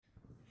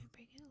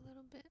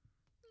bit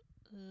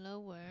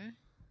lower.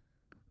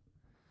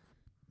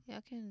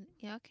 Y'all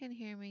can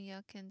hear me,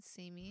 y'all can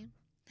see me.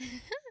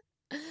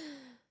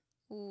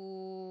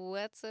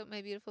 What's up,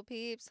 my beautiful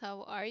peeps?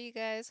 How are you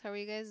guys? How are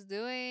you guys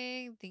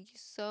doing? Thank you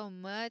so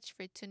much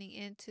for tuning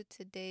in to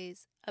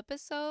today's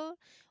episode.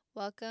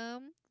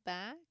 Welcome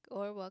back,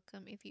 or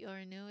welcome if you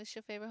are new. It's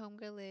your favorite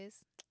homegirl, Liz.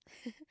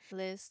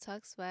 Liz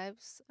Talks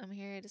Vibes. I'm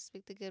here to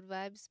speak the good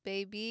vibes,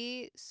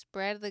 baby.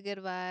 Spread the good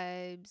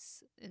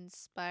vibes.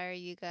 Inspire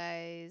you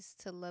guys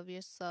to love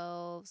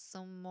yourself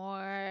some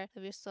more.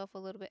 Love yourself a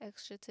little bit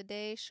extra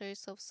today. Show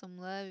yourself some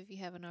love if you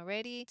haven't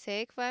already.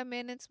 Take 5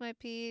 minutes, my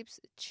peeps.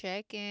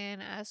 Check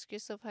in. Ask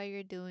yourself how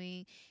you're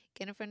doing.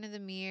 Get in front of the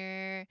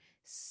mirror.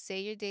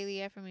 Say your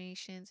daily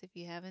affirmations if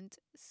you haven't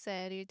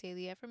said your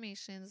daily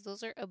affirmations.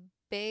 Those are a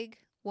big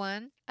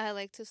one. I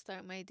like to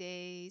start my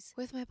days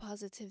with my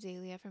positive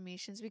daily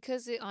affirmations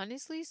because it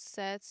honestly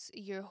sets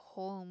your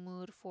whole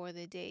mood for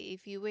the day.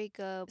 If you wake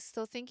up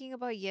still thinking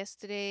about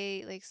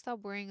yesterday, like stop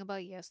worrying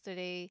about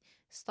yesterday,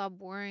 stop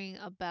worrying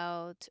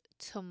about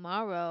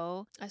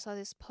tomorrow. I saw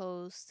this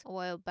post a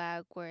while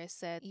back where it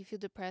said you feel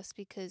depressed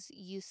because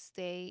you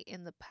stay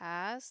in the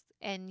past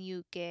and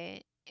you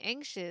get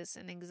anxious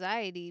and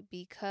anxiety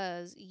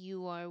because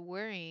you are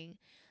worrying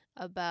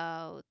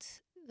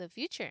about the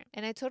future.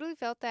 And I totally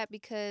felt that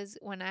because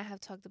when I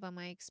have talked about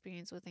my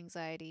experience with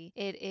anxiety,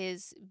 it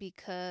is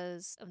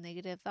because of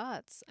negative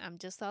thoughts. I'm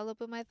just all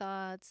up in my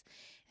thoughts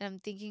and I'm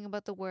thinking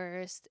about the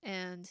worst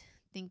and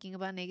thinking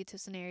about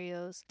negative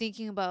scenarios,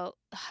 thinking about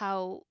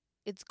how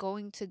it's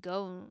going to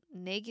go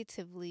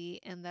negatively,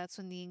 and that's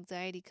when the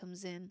anxiety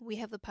comes in. We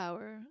have the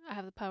power. I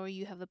have the power.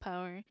 You have the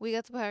power. We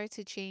got the power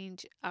to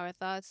change our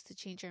thoughts, to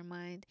change our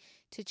mind,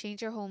 to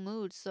change our whole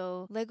mood.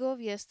 So let go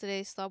of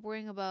yesterday. Stop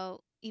worrying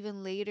about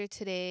even later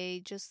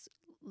today. Just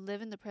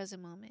live in the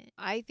present moment.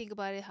 I think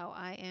about it how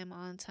I am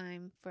on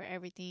time for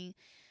everything.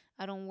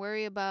 I don't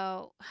worry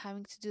about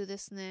having to do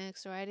this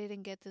next or I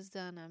didn't get this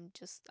done.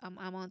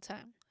 I'm on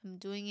time. I'm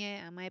doing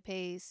it at my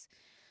pace.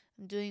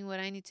 I'm doing what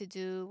I need to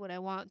do, what I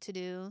want to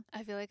do.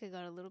 I feel like I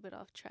got a little bit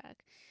off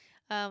track.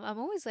 I'm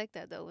always like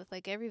that though with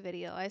like every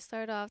video. I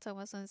start off talking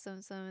about some,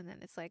 and then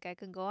it's like I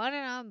can go on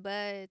and on.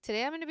 But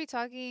today I'm going to be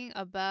talking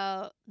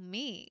about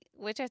me,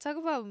 which I talk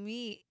about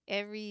me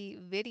every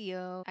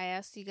video. I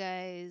asked you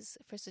guys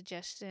for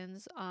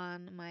suggestions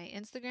on my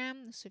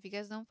Instagram. So if you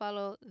guys don't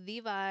follow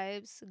The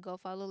Vibes, go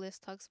follow Liz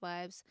Talks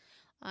Vibes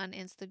on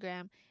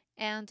Instagram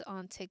and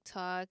on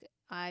TikTok.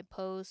 I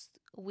post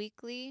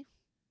weekly.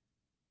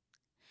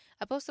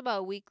 I post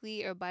about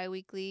weekly or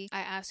bi-weekly. I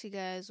ask you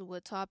guys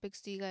what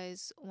topics do you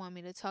guys want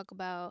me to talk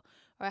about,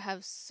 or I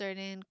have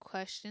certain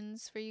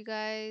questions for you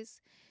guys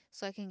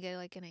so I can get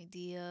like an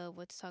idea of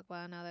what to talk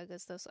about and all that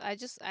good stuff. So I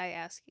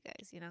ask you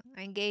guys,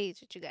 I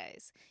engage with you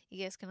guys.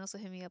 You guys can also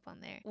hit me up on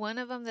there. One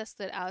of them that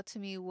stood out to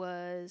me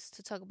was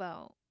to talk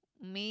about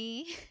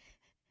me,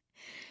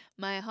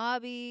 my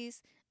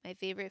hobbies, my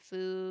favorite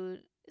food.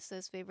 It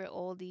says favorite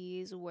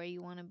oldies, where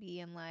you want to be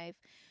in life,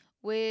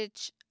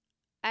 which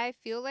I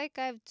feel like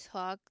I've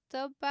talked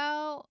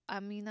about. I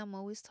mean, I'm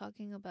always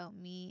talking about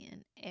me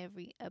in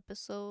every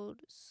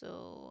episode.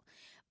 So,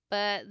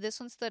 but this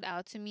one stood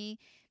out to me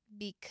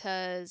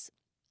because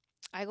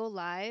I go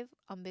live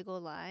on Big O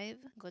Live.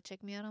 Go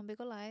check me out on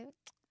Big O Live.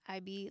 I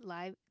be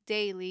live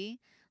daily,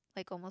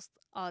 like almost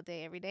all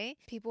day, every day.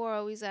 People are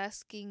always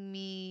asking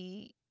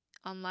me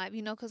on live,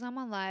 because I'm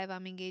on live,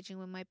 I'm engaging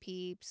with my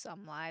peeps.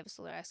 I'm live,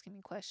 so they're asking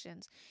me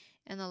questions.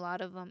 And a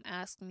lot of them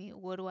ask me,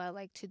 what do I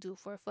like to do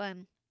for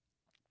fun?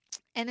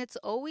 And it's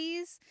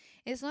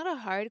not a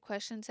hard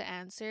question to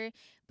answer,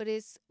 but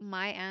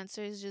my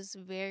answer is just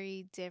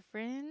very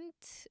different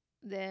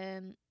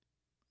than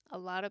a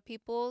lot of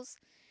people's.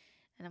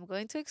 And I'm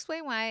going to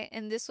explain why.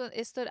 And this one,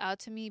 it stood out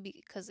to me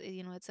because,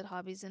 it said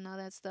hobbies and all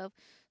that stuff.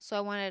 So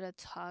I wanted to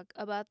talk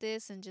about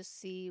this and just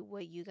see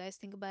what you guys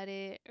think about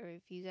it, or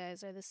if you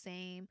guys are the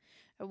same,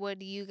 or what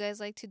do you guys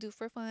like to do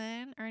for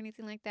fun or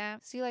anything like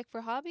that. See, like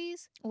for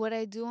hobbies, what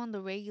I do on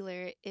the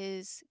regular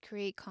is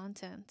create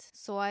content.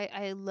 So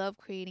I love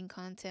creating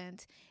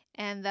content.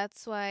 And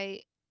that's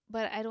why,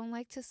 but I don't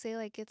like to say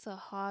like it's a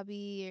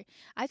hobby, or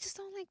I just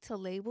don't like to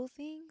label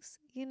things.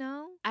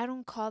 I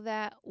don't call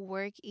that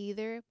work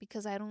either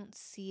because I don't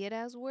see it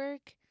as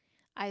work.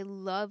 I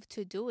love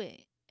to do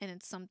it and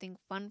it's something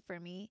fun for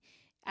me.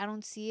 I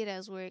don't see it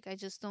as work. I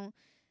just don't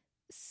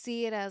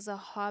see it as a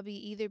hobby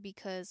either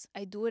because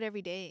I do it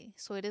every day.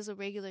 So it is a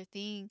regular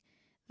thing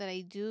that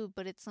I do,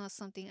 but it's not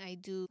something I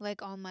do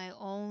like on my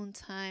own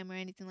time or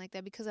anything like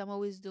that because I'm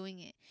always doing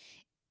it.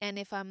 And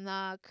if I'm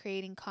not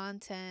creating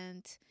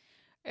content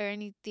or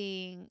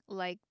anything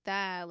like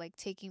that, like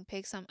taking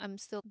pics, I'm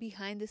still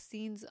behind the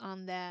scenes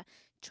on that,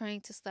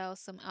 trying to style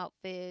some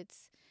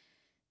outfits,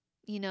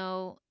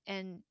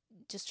 and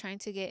just trying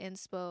to get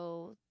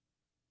inspo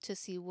to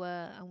see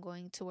what I'm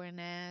going to wear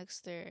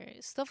next or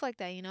stuff like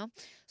that.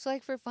 So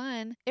like for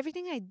fun,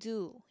 everything I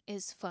do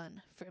is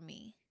fun for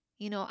me.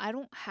 I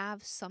don't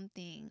have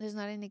something. There's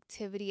not an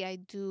activity I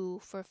do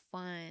for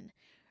fun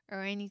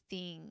or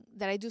anything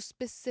that I do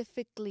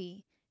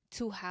specifically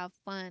to have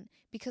fun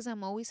because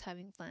I'm always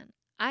having fun.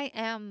 I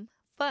am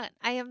fun.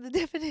 I am the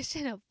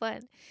definition of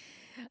fun.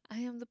 I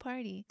am the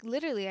party.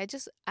 Literally,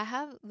 I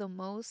have the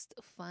most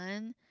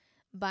fun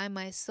by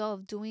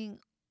myself doing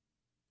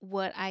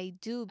what I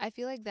do. I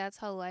feel like that's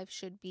how life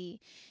should be.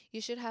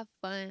 You should have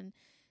fun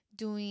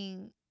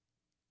doing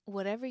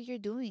whatever you're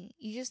doing.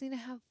 You just need to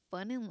have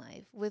fun in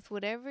life. With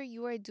whatever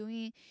you are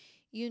doing,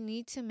 you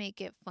need to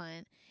make it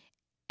fun.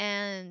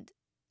 And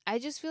I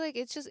just feel like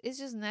it's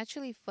just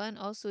naturally fun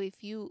also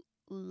if you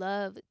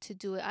love to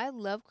do it. I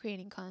love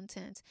creating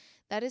content.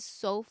 That is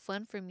so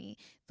fun for me.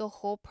 The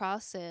whole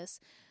process,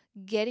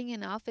 getting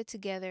an outfit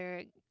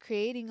together,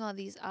 creating all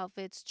these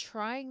outfits,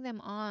 trying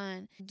them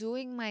on,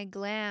 doing my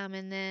glam,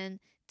 and then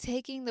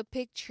taking the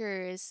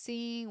pictures,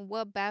 seeing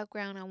what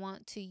background I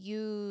want to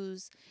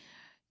use.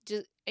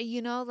 Just,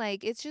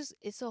 like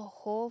it's a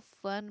whole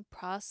fun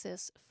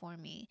process for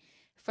me.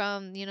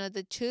 From,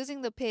 the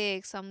choosing the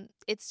pics,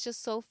 it's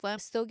just so fun.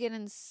 Still get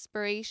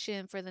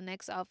inspiration for the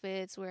next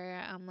outfits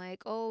where I'm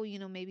like, oh,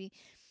 maybe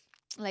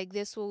like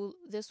this will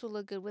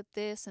look good with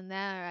this and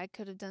that, or I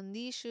could have done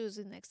these shoes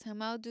and next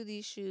time I'll do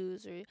these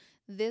shoes, or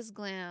this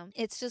glam.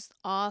 It's just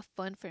all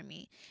fun for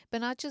me. But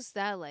not just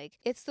that, like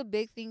it's the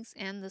big things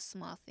and the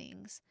small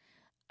things.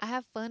 I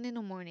have fun in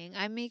the morning.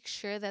 I make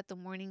sure that the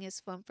morning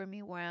is fun for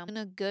me, where I'm in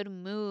a good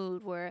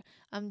mood, where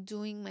I'm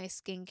doing my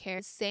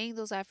skincare, saying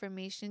those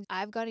affirmations.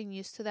 I've gotten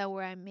used to that,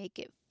 where I make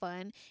it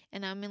fun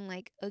and I'm in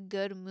like a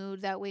good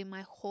mood. That way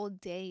my whole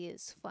day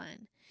is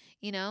fun.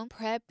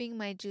 Prepping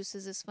my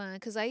juices is fun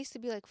because I used to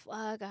be like,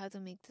 fuck, I have to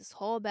make this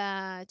whole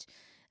batch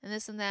and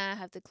this and that. I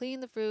have to clean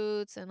the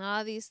fruits and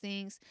all these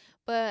things.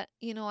 But,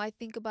 I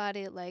think about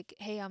it like,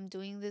 hey, I'm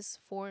doing this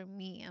for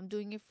me. I'm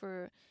doing it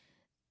for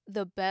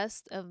the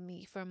best of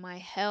me, for my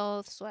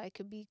health, so I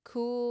could be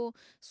cool,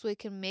 so it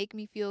can make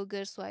me feel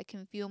good, so I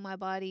can feel my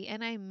body,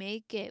 and I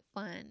make it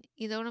fun.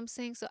 You know what I'm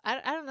saying? So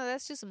I don't know.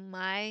 That's just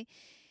my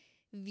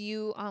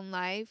view on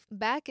life.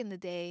 Back in the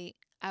day,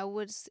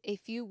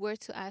 if you were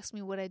to ask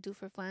me what I do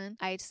for fun,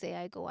 I'd say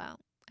I go out.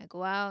 I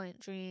go out and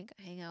drink,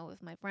 I hang out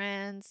with my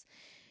friends,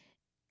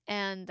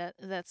 and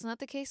that's not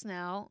the case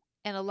now.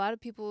 And a lot of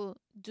people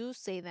do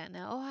say that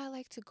now. Oh, I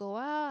like to go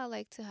out. I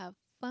like to have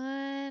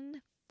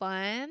fun.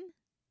 Fun.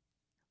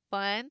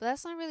 But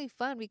that's not really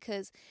fun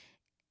because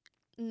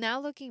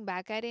now looking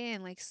back at it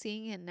and like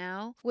seeing it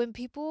now, when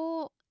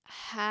people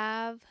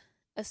have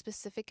a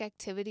specific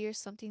activity or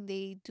something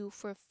they do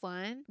for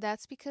fun,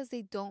 that's because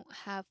they don't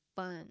have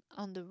fun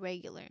on the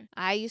regular.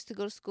 I used to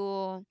go to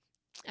school,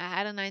 I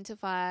had a 9 to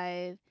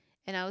 5.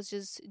 And I was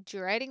just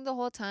dreading the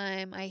whole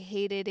time. I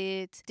hated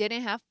it.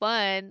 Didn't have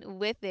fun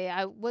with it.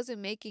 I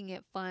wasn't making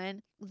it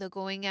fun. The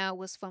going out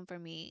was fun for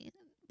me,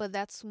 but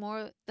that's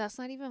not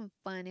even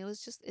fun. It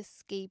was just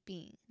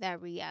escaping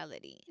that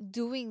reality.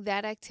 Doing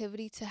that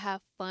activity to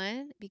have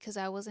fun because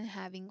I wasn't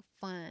having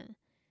fun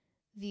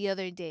the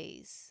other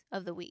days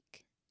of the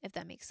week, if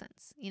that makes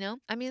sense.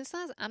 I mean,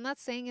 I'm not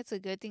saying it's a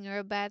good thing or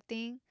a bad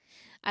thing.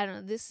 I don't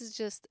know. This is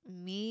just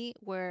me,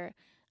 where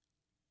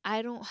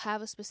I don't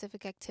have a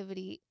specific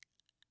activity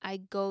I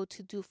go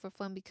to do for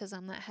fun because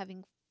I'm not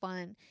having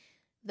fun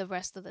the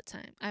rest of the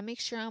time. I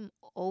make sure I'm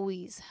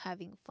always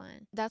having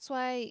fun. That's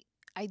why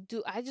I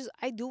do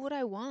what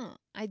I want.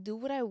 I do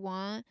what I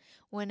want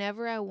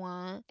whenever I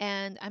want,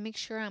 and I make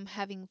sure I'm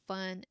having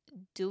fun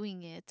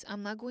doing it.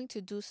 I'm not going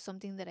to do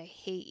something that I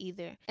hate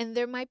either. And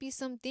there might be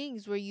some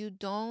things where you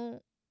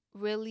don't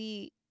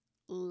really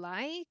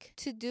like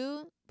to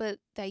do, but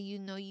that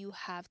you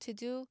have to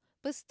do,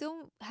 but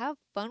still have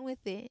fun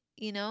with it,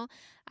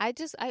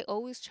 I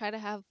always try to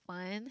have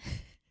fun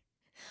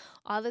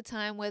all the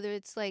time, whether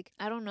it's like,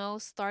 I don't know,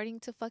 starting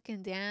to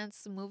fucking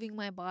dance, moving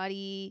my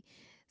body,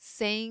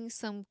 saying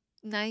some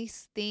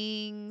nice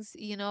things.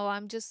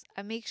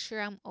 I make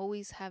sure I'm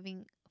always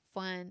having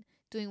fun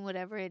doing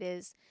whatever it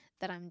is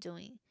that I'm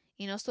doing.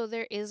 So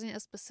there isn't a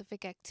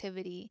specific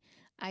activity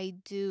I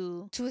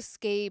do to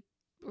escape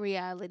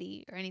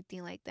reality or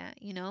anything like that.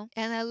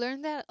 And I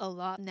learned that a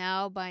lot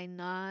now by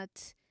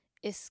not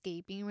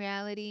escaping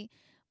reality,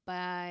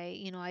 by,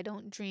 I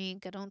don't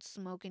drink, I don't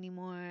smoke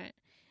anymore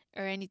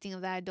or anything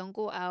of that. I don't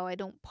go out, I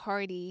don't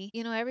party.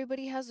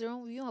 Everybody has their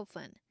own view of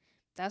fun.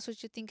 That's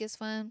what you think is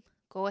fun.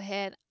 Go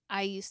ahead.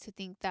 I used to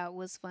think that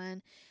was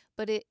fun,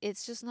 but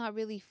it's just not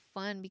really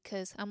fun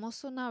because I'm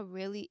also not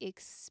really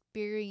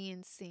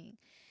experiencing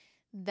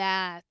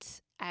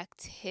that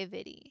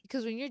activity.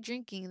 Because when you're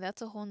drinking,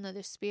 that's a whole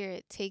nother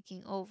spirit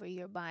taking over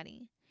your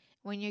body.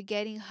 When you're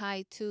getting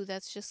high too,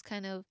 that's just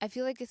kind of, I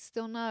feel like it's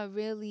still not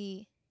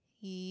really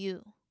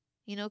you.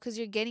 Because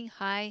you're getting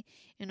high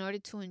in order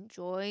to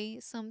enjoy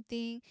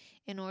something,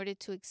 in order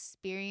to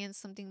experience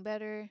something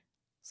better,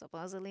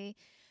 supposedly.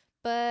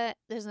 But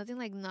there's nothing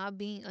like not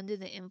being under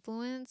the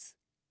influence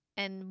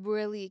and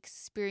really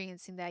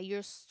experiencing that,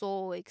 your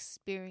soul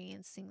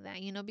experiencing that,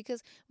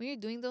 because when you're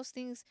doing those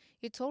things,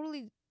 you're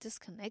totally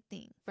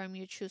disconnecting from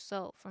your true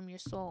self, from your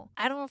soul.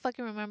 I don't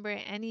fucking remember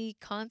any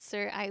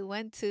concert I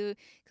went to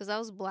because I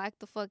was blacked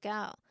the fuck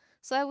out.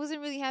 So I wasn't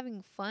really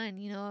having fun,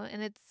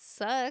 and it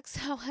sucks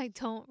how I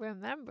don't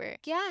remember.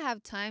 Yeah, I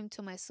have time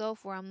to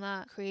myself where I'm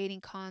not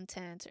creating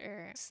content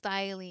or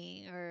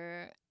styling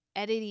or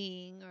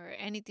editing or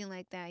anything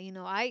like that.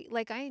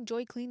 I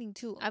enjoy cleaning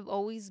too. I've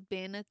always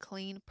been a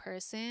clean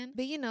person.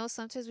 But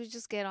sometimes we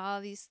just get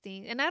all these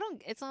things, and I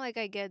don't it's not like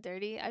I get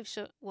dirty. I've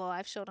showed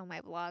on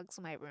my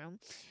vlogs my room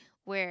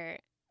where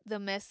the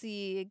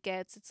messy it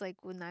gets. It's like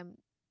when I'm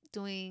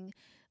doing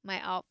my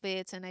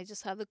outfits and I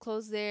just have the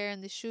clothes there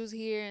and the shoes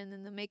here and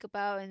then the makeup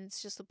out, and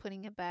it's just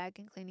putting it back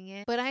and cleaning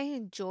it. But I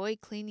enjoy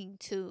cleaning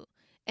too.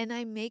 And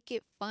I make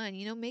it fun,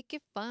 make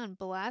it fun.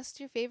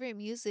 Blast your favorite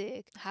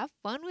music. Have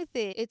fun with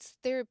it. It's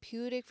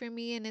therapeutic for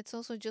me, and it's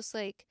also just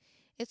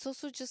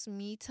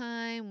me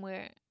time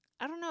where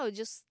I don't know,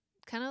 just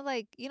kind of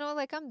like,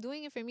 like I'm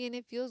doing it for me and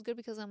it feels good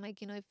because I'm like,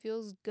 it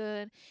feels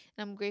good, and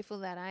I'm grateful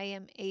that I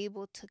am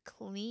able to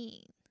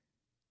clean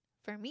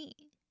for me.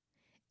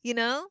 You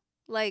know?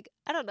 Like,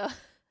 I don't know.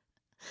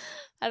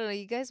 I don't know.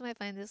 You guys might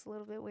find this a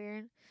little bit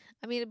weird.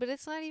 I mean, but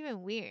it's not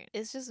even weird.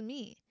 It's just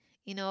me.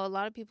 A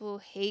lot of people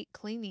hate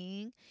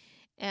cleaning.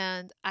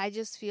 And I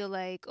just feel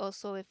like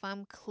also if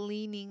I'm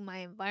cleaning my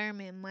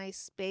environment, my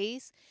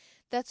space,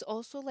 that's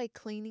also like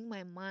cleaning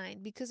my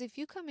mind. Because if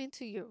you come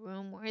into your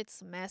room where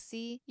it's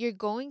messy, you're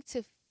going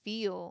to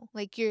feel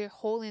like your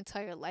whole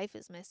entire life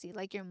is messy,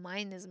 like your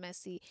mind is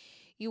messy.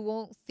 You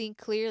won't think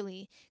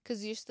clearly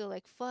because you're still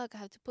like, fuck, I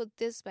have to put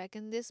this back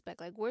and this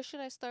back. Like, where should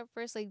I start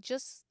first? Like,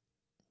 just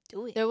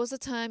do it. There was a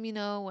time,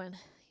 when,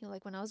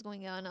 like when I was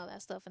going out and all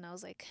that stuff, and I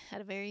was like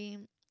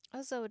I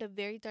was at a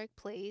very dark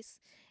place,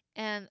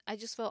 and I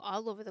just felt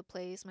all over the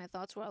place. My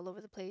thoughts were all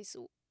over the place.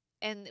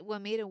 And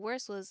what made it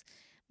worse was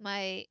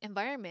my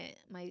environment,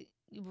 my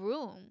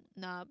room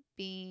not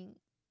being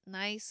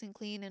nice and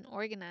clean and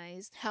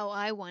organized how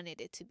I wanted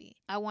it to be.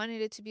 I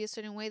wanted it to be a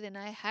certain way, then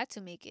I had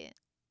to make it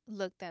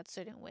look that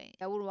certain way.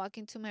 I would walk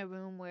into my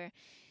room where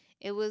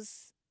it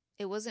was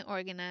it wasn't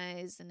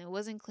organized and it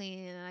wasn't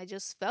clean, and I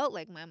just felt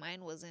like my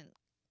mind wasn't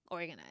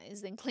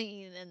organized and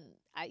clean, and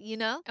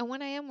and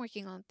when I am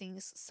working on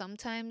things,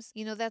 sometimes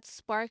that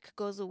spark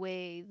goes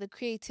away, the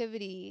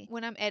creativity.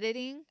 When I'm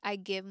editing, I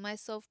give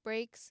myself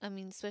breaks. I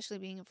mean, especially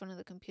being in front of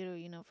the computer,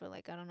 for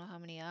like I don't know how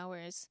many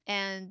hours,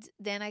 and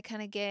then I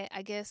kind of get,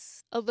 I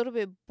guess, a little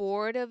bit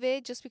bored of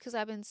it just because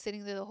I've been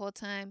sitting there the whole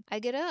time. I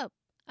get up,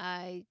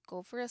 I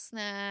go for a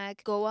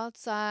snack, go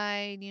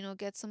outside,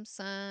 get some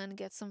sun,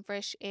 get some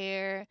fresh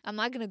air. I'm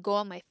not going to go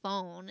on my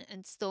phone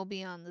and still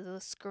be on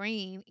the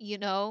screen.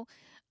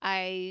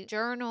 I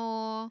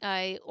journal,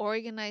 I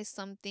organize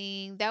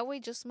something. That way,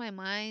 just my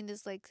mind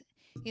is like,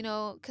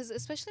 because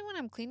especially when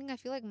I'm cleaning, I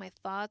feel like my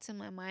thoughts and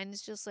my mind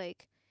is just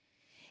like,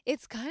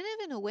 it's kind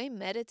of in a way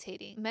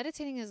meditating.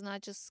 Meditating is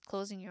not just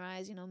closing your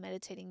eyes,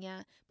 meditating,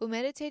 yeah. But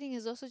meditating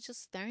is also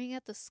just staring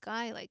at the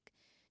sky, like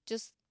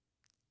just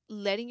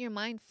letting your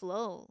mind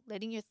flow,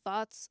 letting your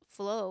thoughts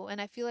flow. And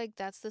I feel like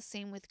that's the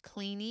same with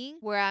cleaning,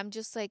 where I'm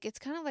just like, it's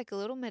kind of like a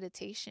little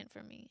meditation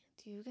for me.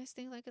 Do you guys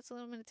think like it's a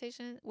little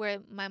meditation where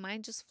my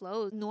mind just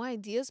flows? No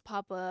ideas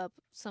pop up,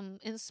 some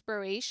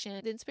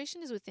inspiration. The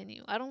inspiration is within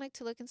you. I don't like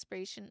to look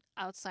inspiration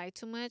outside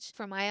too much.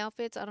 For my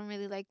outfits, I don't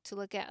really like to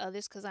look at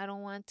others because I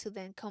don't want to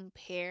then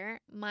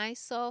compare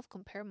myself,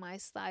 compare my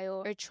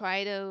style, or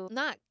try to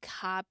not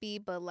copy,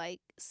 but like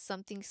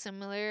something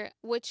similar,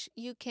 which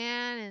you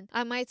can. And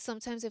I might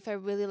sometimes if I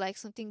really like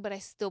something, but I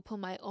still put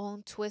my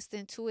own twist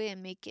into it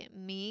and make it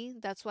me.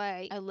 That's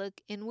why I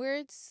look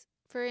inwards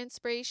for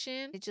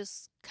inspiration. It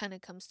just kind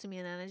of comes to me,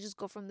 and then I just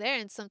go from there.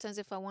 And sometimes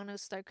if I want to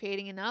start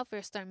creating an outfit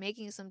or start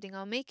making something,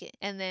 I'll make it.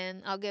 And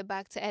then I'll get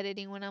back to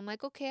editing when I'm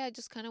like, okay, I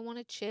just kind of want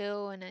to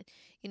chill, and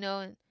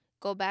and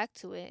go back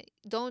to it.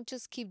 Don't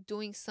just keep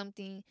doing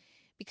something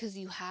because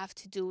you have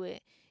to do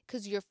it,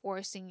 because you're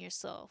forcing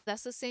yourself.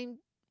 That's the same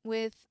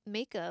with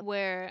makeup,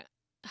 where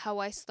how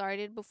I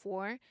started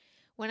before.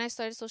 When I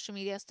started social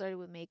media, I started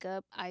with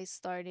makeup. I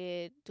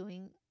started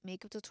doing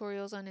makeup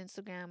tutorials on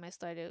Instagram. I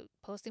started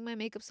posting my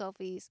makeup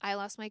selfies. I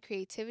lost my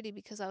creativity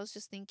because I was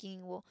just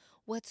thinking, well,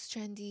 what's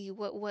trendy?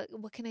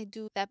 What can I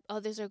do that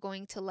others are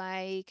going to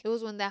like? It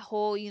was when that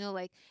whole,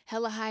 like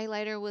hella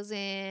highlighter was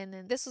in,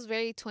 and this was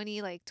very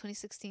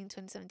 2016,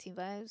 2017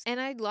 vibes. And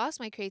I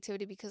lost my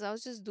creativity because I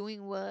was just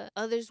doing what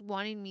others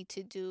wanted me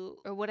to do,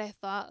 or what I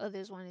thought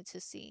others wanted to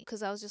see.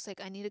 Because I was just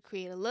like, I need to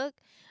create a look.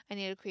 I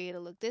need to create a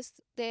look this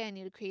day. I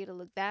need to create a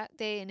look that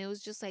day. And it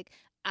was just like,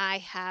 I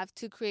have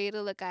to create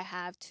a look. I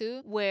have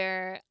to.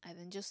 Where I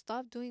then just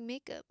stopped doing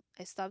makeup.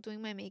 I stopped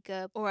doing my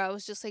makeup, or I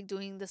was just like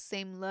doing the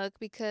same look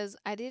because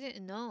I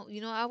didn't know.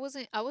 I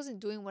wasn't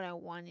doing what I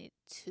wanted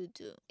to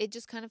do. It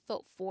just kind of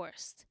felt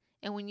forced.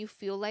 And when you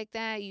feel like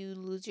that, you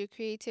lose your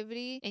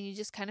creativity and you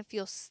just kind of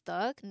feel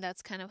stuck. And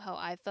that's kind of how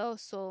I felt.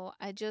 So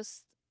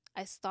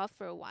I stopped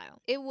for a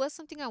while. It was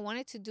something I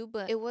wanted to do,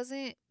 but it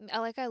wasn't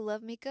I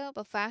love makeup,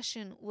 but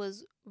fashion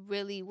was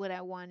really what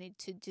I wanted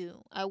to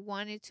do. I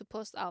wanted to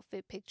post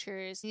outfit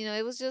pictures.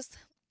 It was just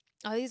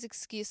all these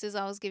excuses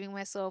I was giving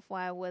myself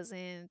why I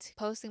wasn't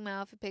posting my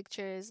outfit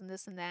pictures and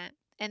this and that.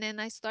 And then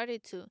I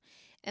started to.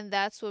 And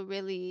that's what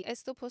really, I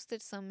still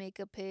posted some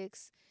makeup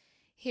pics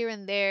here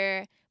and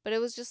there, but it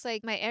was just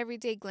like my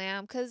everyday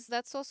glam, because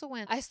that's also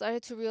when I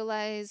started to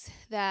realize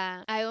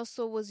that I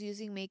also was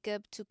using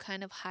makeup to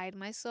kind of hide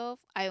myself.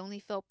 I only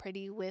felt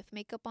pretty with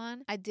makeup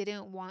on. I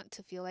didn't want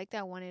to feel like that.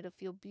 I wanted to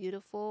feel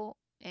beautiful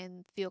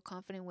and feel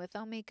confident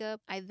without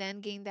makeup. I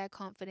then gained that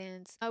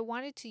confidence. I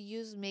wanted to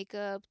use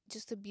makeup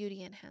just a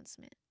beauty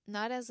enhancement,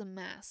 not as a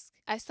mask.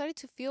 I started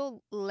to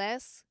feel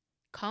less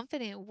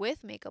confident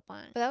with makeup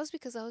on. But that was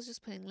because I was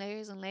just putting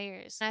layers and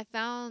layers. I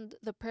found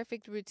the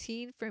perfect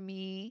routine for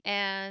me,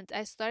 and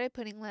I started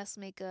putting less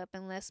makeup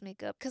and less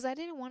makeup because I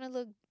didn't want to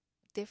look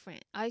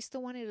different. I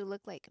still wanted to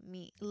look like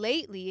me.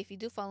 Lately, if you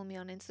do follow me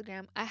on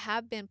Instagram, I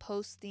have been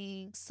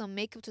posting some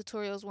makeup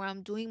tutorials where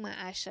I'm doing my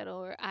eyeshadow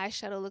or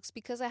eyeshadow looks,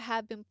 because I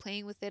have been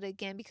playing with it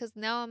again, because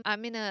now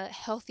I'm in a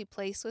healthy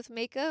place with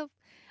makeup.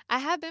 I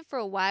have been for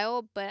a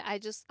while, but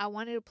I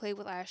wanted to play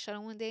with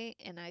eyeshadow one day,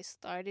 and I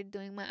started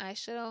doing my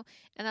eyeshadow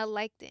and I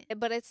liked it.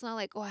 But it's not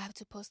like, oh, I have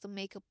to post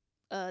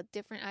a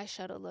different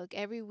eyeshadow look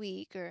every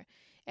week or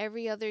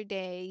every other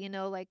day,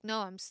 like, no,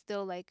 I'm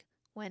still like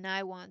when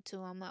I want to.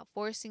 I'm not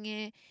forcing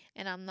it,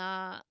 and I'm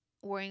not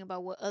worrying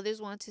about what others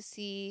want to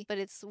see, but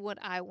it's what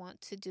I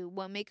want to do,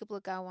 what makeup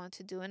look I want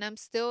to do. And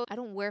I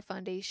don't wear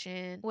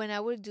foundation. When I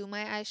would do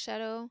my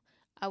eyeshadow,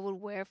 I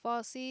would wear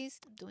falsies.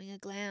 I'm doing a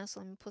glam,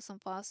 so let me put some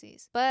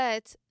falsies.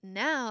 But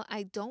now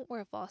I don't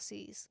wear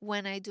falsies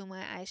when I do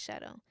my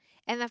eyeshadow.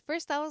 And at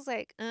first I was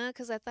like,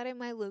 because I thought it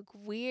might look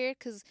weird,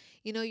 because,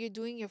 you're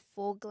doing your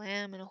full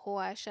glam and a whole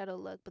eyeshadow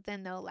look, but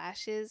then no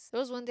lashes. There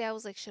was one day I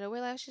was like, should I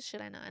wear lashes?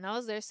 Should I not? And I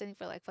was there sitting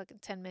for like fucking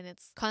 10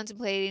 minutes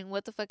contemplating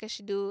what the fuck I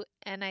should do.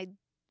 And I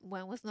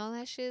went with no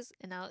lashes,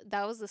 and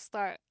that was the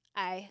start.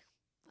 I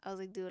was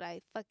like, dude,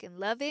 I fucking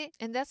love it.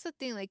 And that's the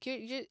thing. Like,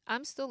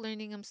 I'm still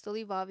learning. I'm still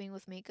evolving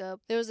with makeup.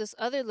 There was this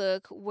other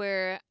look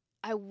where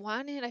I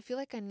feel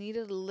like I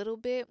needed a little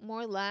bit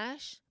more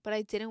lash, but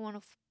I didn't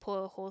want to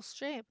pull a whole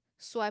strip.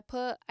 So I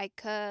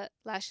cut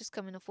lashes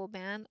come in a full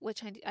band,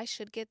 which I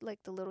should get like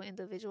the little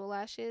individual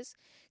lashes,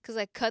 because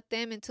I cut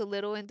them into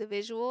little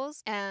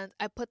individuals and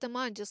I put them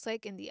on just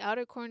like in the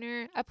outer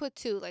corner. I put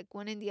two, like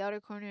one in the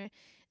outer corner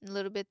and a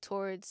little bit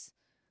towards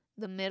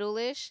the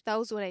middle-ish. That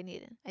was what I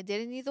needed. I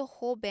didn't need the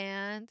whole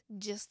band,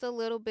 just a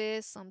little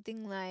bit,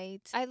 something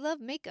light. I love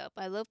makeup.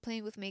 I love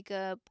playing with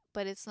makeup,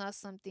 but it's not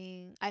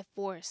something I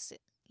force it.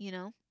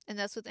 And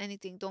that's with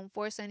anything. Don't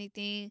force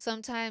anything.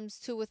 Sometimes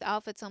too with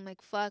outfits, I'm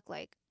like, fuck,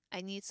 like I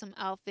need some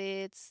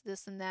outfits,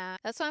 this and that.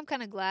 That's why I'm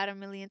kind of glad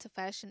I'm really into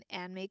fashion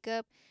and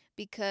makeup,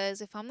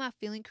 because if I'm not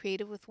feeling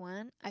creative with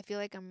one, I feel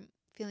like I'm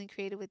feeling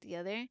creative with the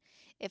other.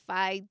 If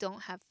I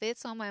don't have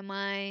fits on my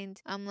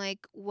mind, I'm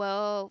like,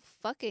 well,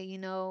 fuck it,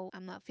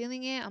 I'm not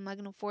feeling it. I'm not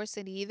gonna force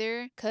it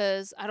either,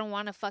 because I don't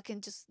want to fucking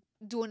just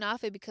do an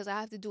outfit because I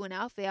have to do an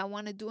outfit. I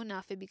want to do an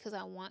outfit because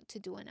I want to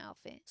do an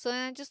outfit. So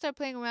then I just start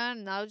playing around,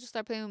 and I'll just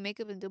start playing with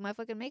makeup and do my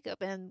fucking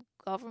makeup and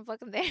go from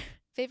fucking there.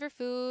 Favorite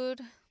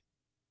food?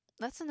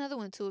 That's another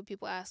one too. When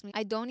people ask me,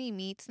 I don't eat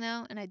meats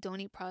now, and I don't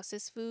eat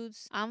processed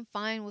foods. I'm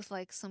fine with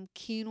like some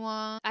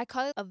quinoa. I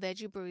call it a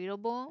veggie burrito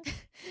bowl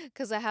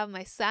because I have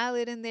my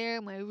salad in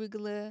there, my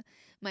arugula,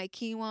 my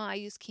quinoa. I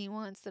use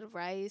quinoa instead of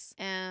rice,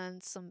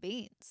 and some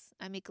beans.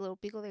 I make a little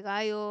pico de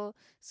gallo,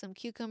 some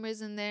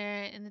cucumbers in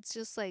there, and it's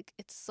just like,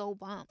 it's so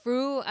bomb.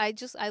 Fruit,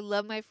 I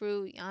love my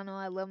fruit. Y'all know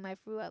I love my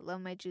fruit. I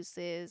love my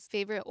juices.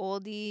 Favorite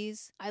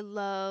oldies, I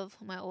love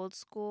my old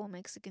school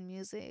Mexican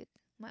music,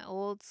 my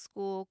old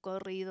school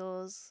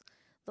corridos,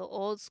 the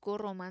old school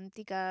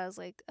romanticas,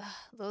 like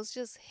those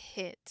just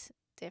hit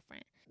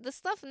different. The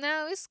stuff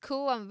now is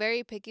cool. I'm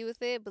very picky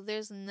with it, but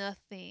there's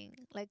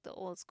nothing like the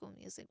old school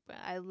music,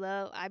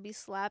 bro. I be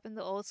slapping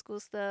the old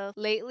school stuff.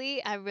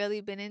 Lately, I've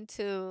really been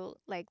into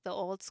like the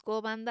old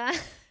school banda.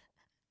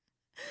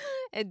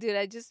 And dude,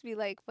 I just be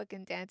like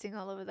fucking dancing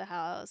all over the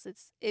house.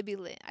 It be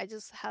lit. I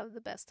just have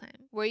the best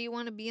time. Where you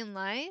want to be in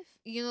life?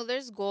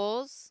 There's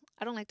goals.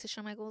 I don't like to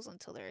share my goals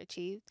until they're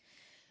achieved.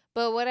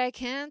 But what I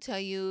can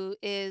tell you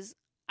is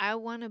I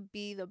want to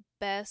be the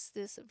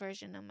bestest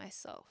version of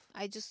myself.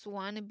 I just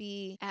want to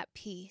be at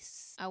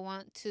peace. I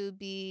want to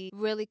be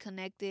really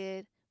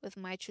connected with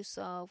my true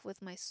self,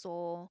 with my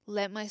soul.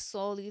 Let my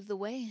soul lead the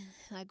way.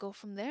 I go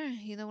from there.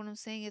 You know what I'm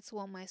saying? It's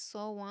what my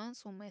soul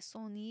wants, what my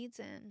soul needs,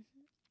 and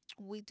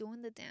we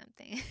doing the damn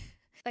thing.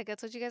 Like I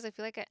told you guys, I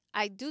feel like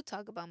I do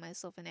talk about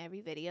myself in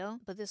every video,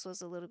 but this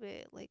was a little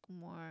bit like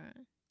more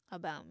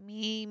about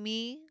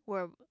me,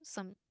 where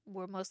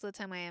most of the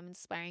time I am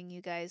inspiring you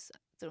guys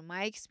through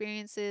my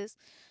experiences,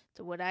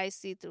 through what I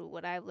see, through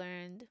what I've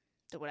learned,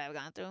 through what I've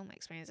gone through, my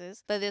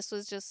experiences. But this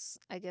was just,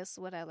 I guess,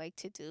 what I like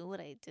to do, what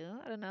I do.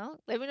 I don't know.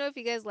 Let me know if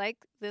you guys like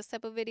this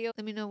type of video.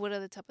 Let me know what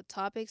other type of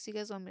topics you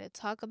guys want me to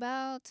talk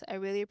about. I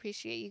really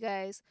appreciate you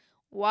guys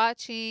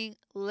watching,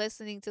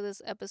 listening to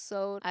this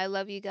episode. I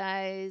love you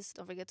guys.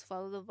 Don't forget to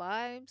follow the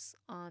vibes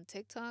on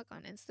TikTok,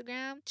 on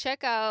Instagram.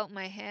 Check out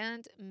my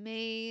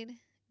handmade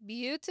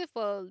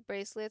beautiful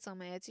bracelets on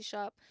my Etsy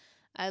shop.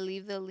 I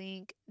leave the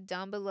link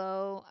down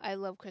below. I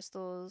love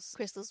crystals.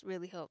 Crystals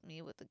really help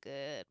me with the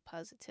good,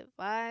 positive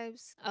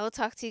vibes. I will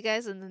talk to you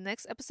guys in the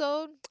next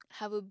episode.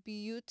 Have a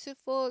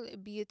beautiful,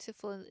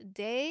 beautiful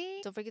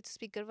day. Don't forget to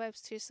speak good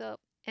vibes to yourself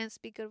and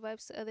speak good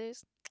vibes to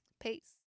others. Peace.